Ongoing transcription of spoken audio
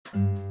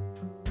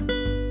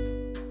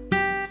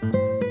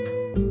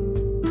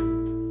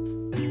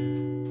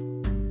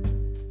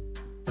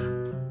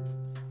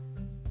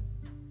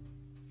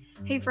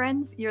Hey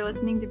friends, you're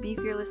listening to Be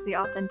Fearless, the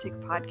Authentic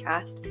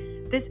podcast.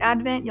 This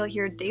Advent, you'll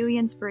hear daily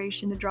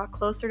inspiration to draw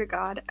closer to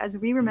God as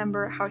we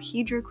remember how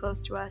He drew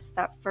close to us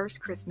that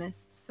first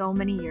Christmas so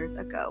many years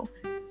ago.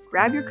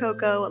 Grab your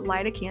cocoa,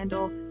 light a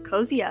candle,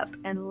 cozy up,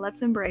 and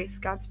let's embrace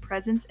God's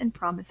presence and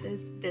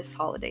promises this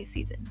holiday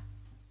season.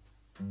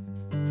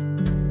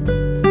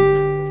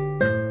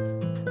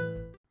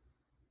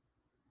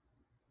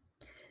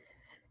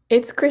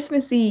 It's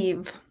Christmas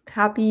Eve.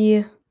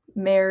 Happy,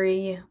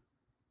 merry,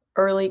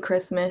 early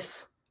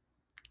Christmas.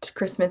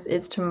 Christmas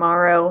is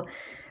tomorrow.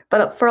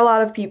 But for a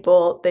lot of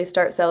people, they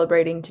start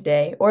celebrating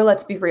today. Or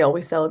let's be real,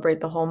 we celebrate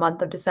the whole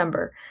month of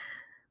December.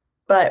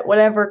 But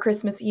whatever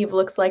Christmas Eve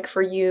looks like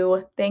for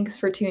you, thanks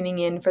for tuning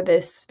in for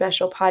this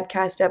special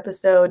podcast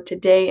episode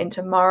today and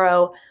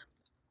tomorrow.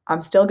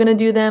 I'm still going to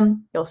do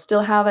them. You'll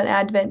still have an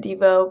Advent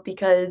Devo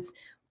because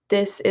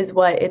this is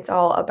what it's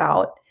all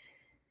about.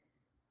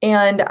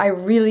 And I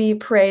really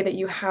pray that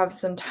you have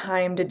some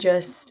time to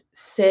just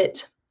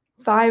sit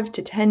 5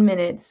 to 10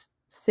 minutes,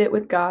 sit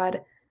with God,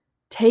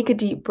 take a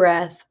deep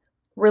breath,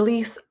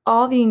 release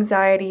all the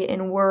anxiety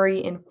and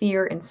worry and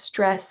fear and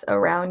stress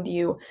around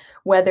you,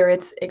 whether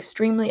it's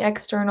extremely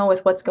external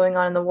with what's going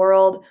on in the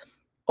world,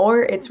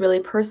 or it's really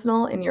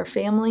personal in your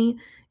family,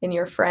 in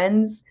your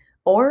friends,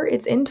 or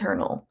it's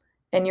internal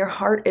and your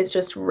heart is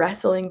just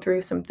wrestling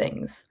through some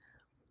things.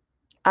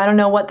 I don't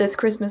know what this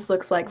Christmas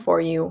looks like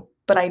for you,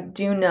 but I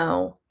do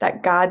know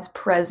that God's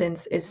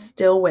presence is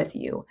still with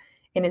you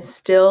and is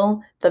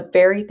still the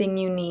very thing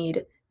you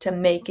need to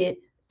make it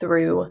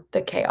through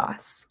the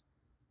chaos.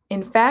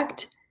 In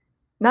fact,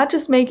 not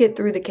just make it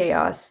through the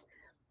chaos,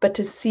 but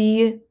to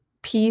see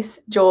peace,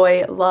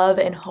 joy, love,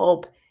 and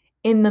hope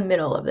in the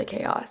middle of the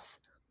chaos,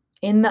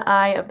 in the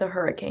eye of the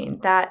hurricane.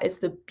 That is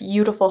the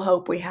beautiful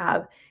hope we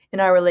have in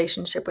our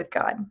relationship with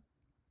God.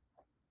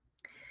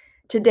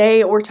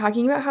 Today, we're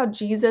talking about how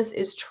Jesus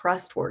is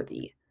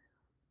trustworthy.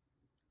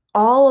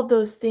 All of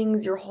those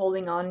things you're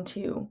holding on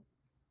to,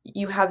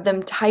 you have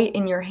them tight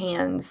in your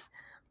hands.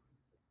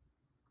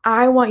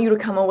 I want you to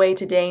come away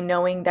today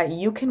knowing that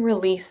you can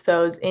release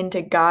those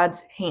into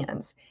God's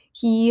hands.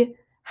 He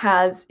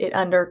has it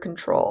under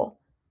control,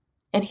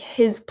 and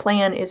His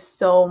plan is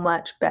so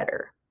much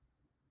better.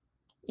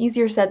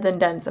 Easier said than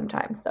done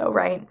sometimes, though,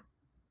 right?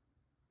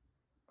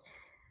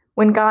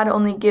 When God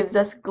only gives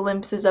us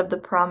glimpses of the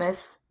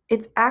promise,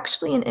 it's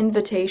actually an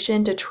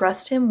invitation to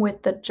trust Him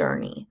with the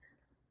journey.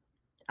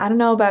 I don't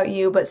know about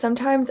you, but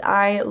sometimes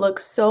I look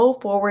so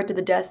forward to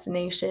the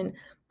destination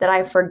that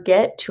I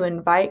forget to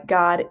invite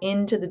God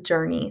into the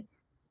journey.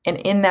 And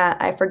in that,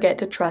 I forget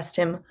to trust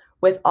Him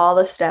with all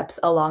the steps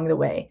along the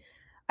way.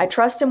 I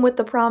trust Him with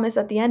the promise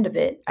at the end of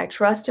it. I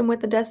trust Him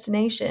with the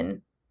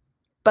destination.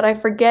 But I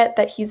forget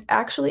that He's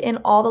actually in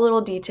all the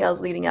little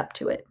details leading up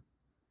to it.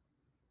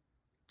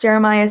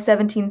 Jeremiah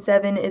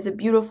 17:7 is a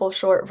beautiful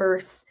short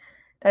verse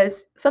that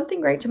is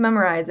something great to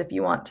memorize if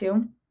you want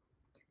to.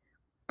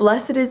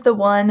 Blessed is the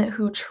one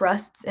who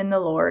trusts in the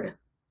Lord,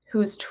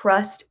 whose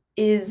trust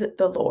is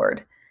the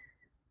Lord.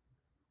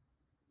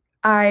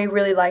 I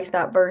really liked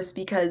that verse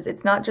because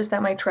it's not just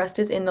that my trust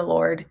is in the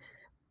Lord.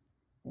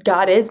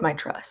 God is my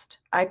trust.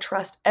 I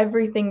trust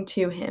everything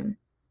to Him,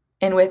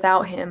 and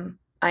without Him,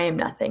 I am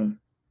nothing.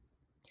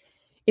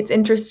 It's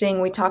interesting,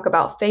 we talk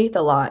about faith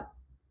a lot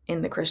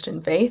in the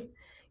Christian faith.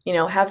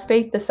 Have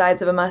faith the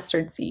size of a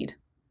mustard seed.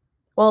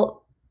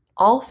 Well,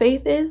 all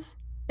faith is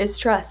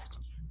trust.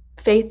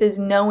 Faith is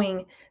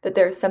knowing that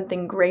there's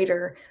something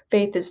greater.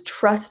 Faith is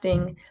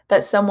trusting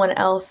that someone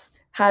else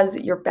has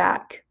your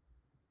back.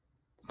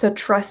 So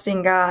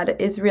trusting God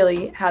is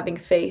really having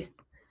faith.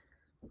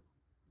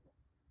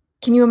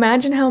 Can you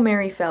imagine how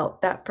Mary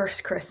felt that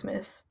first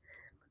Christmas?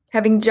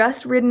 Having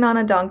just ridden on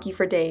a donkey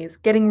for days,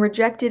 getting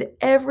rejected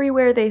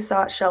everywhere they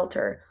sought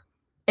shelter,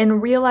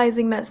 and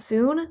realizing that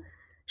soon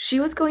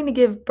she was going to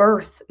give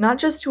birth, not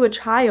just to a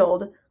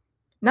child,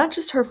 not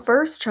just her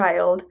first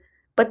child,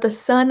 but the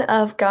Son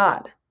of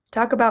God.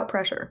 Talk about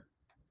pressure.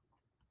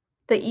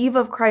 The eve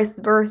of Christ's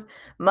birth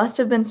must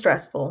have been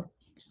stressful,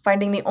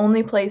 finding the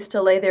only place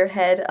to lay their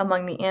head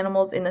among the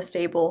animals in the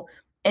stable,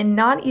 and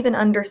not even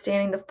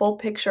understanding the full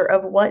picture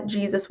of what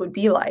Jesus would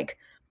be like,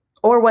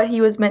 or what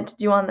He was meant to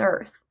do on the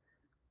earth.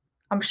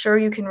 I'm sure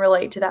you can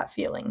relate to that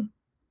feeling.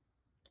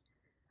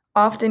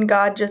 Often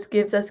God just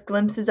gives us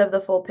glimpses of the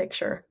full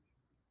picture.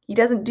 He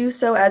doesn't do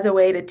so as a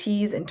way to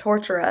tease and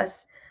torture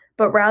us,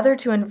 but rather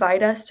to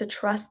invite us to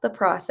trust the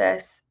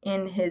process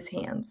in His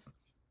hands.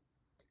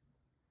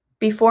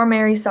 Before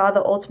Mary saw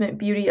the ultimate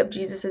beauty of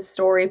Jesus'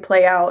 story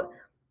play out,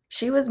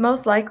 she was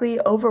most likely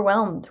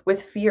overwhelmed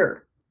with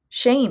fear,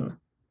 shame,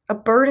 a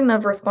burden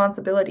of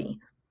responsibility.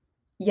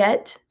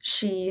 Yet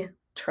she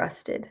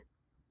trusted.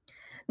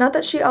 Not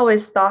that she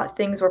always thought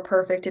things were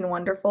perfect and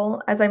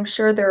wonderful, as I'm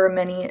sure there are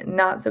many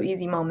not so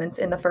easy moments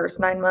in the first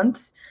 9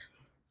 months.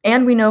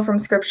 And we know from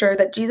Scripture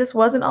that Jesus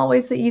wasn't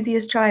always the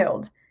easiest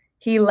child.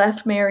 He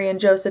left Mary and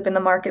Joseph in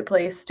the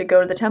marketplace to go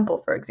to the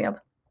temple, for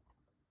example.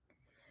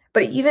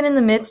 But even in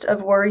the midst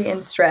of worry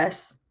and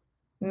stress,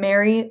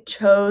 Mary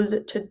chose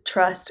to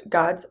trust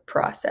God's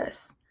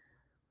process.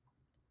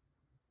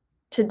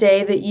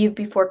 Today, the eve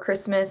before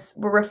Christmas,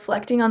 we're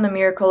reflecting on the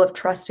miracle of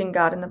trusting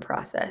God in the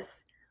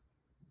process.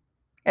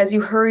 As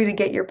you hurry to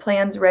get your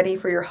plans ready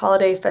for your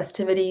holiday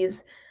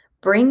festivities,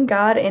 bring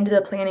God into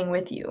the planning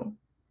with you.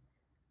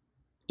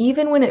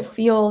 Even when it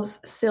feels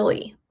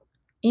silly,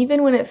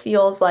 even when it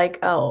feels like,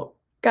 oh,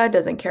 God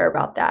doesn't care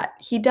about that.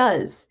 He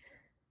does.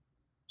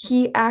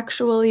 He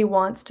actually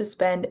wants to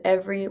spend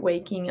every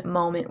waking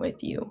moment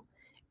with you,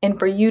 and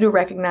for you to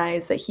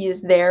recognize that He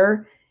is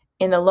there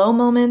in the low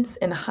moments,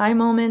 in the high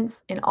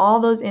moments, in all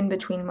those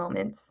in-between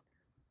moments.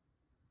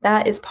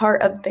 That is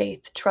part of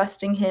faith,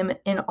 trusting Him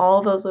in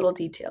all those little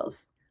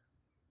details.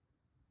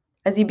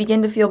 As you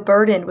begin to feel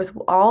burdened with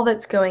all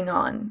that's going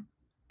on,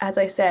 as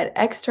I said,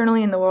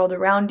 externally in the world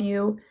around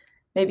you,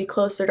 maybe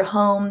closer to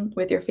home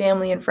with your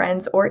family and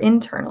friends, or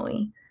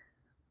internally,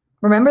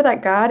 remember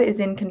that God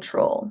is in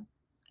control,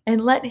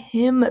 and let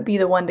Him be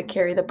the one to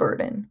carry the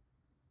burden.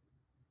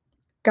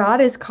 God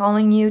is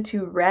calling you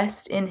to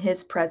rest in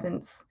His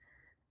presence,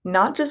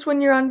 not just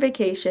when you're on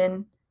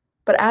vacation,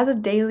 but as a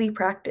daily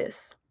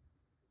practice.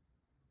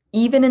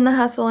 Even in the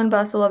hustle and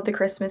bustle of the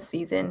Christmas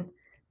season,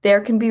 there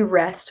can be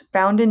rest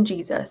found in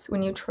Jesus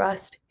when you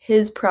trust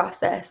His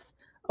process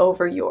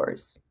over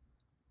yours.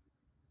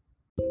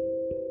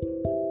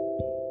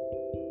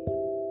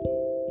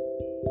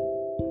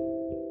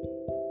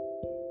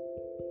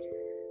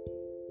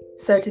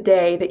 So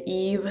today, the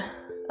eve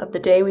of the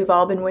day we've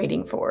all been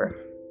waiting for,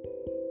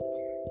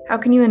 how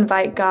can you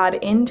invite God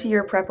into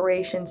your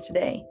preparations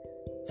today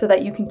so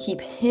that you can keep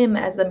Him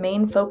as the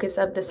main focus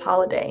of this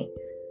holiday?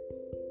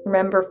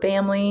 Remember,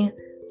 family,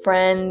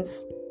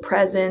 friends,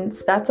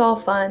 presents, that's all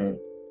fun.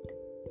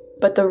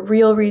 But the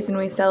real reason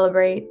we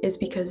celebrate is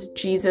because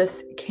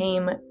Jesus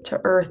came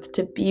to earth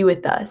to be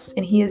with us,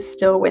 and He is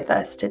still with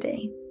us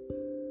today.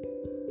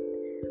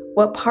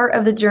 What part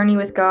of the journey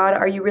with God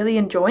are you really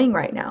enjoying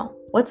right now?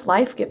 What's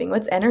life-giving?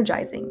 What's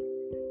energizing?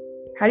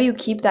 How do you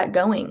keep that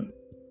going?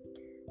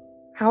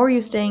 How are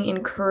you staying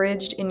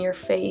encouraged in your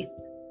faith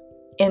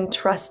and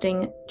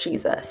trusting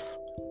Jesus?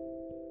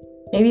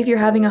 Maybe if you're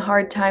having a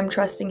hard time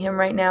trusting Him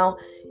right now,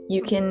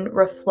 you can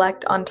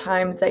reflect on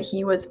times that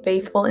He was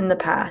faithful in the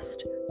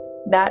past.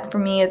 That, for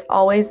me, is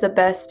always the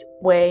best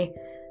way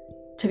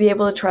to be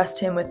able to trust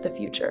Him with the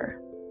future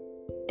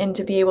and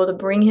to be able to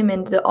bring Him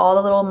into all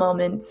the little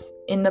moments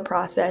in the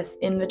process,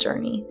 in the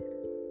journey.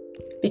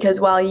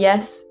 Because while,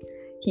 yes,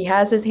 He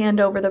has His hand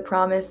over the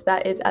promise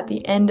that is at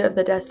the end of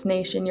the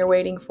destination you're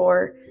waiting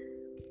for,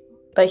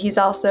 but He's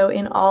also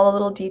in all the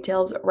little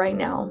details right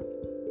now,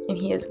 and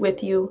He is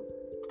with you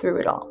through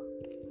it all.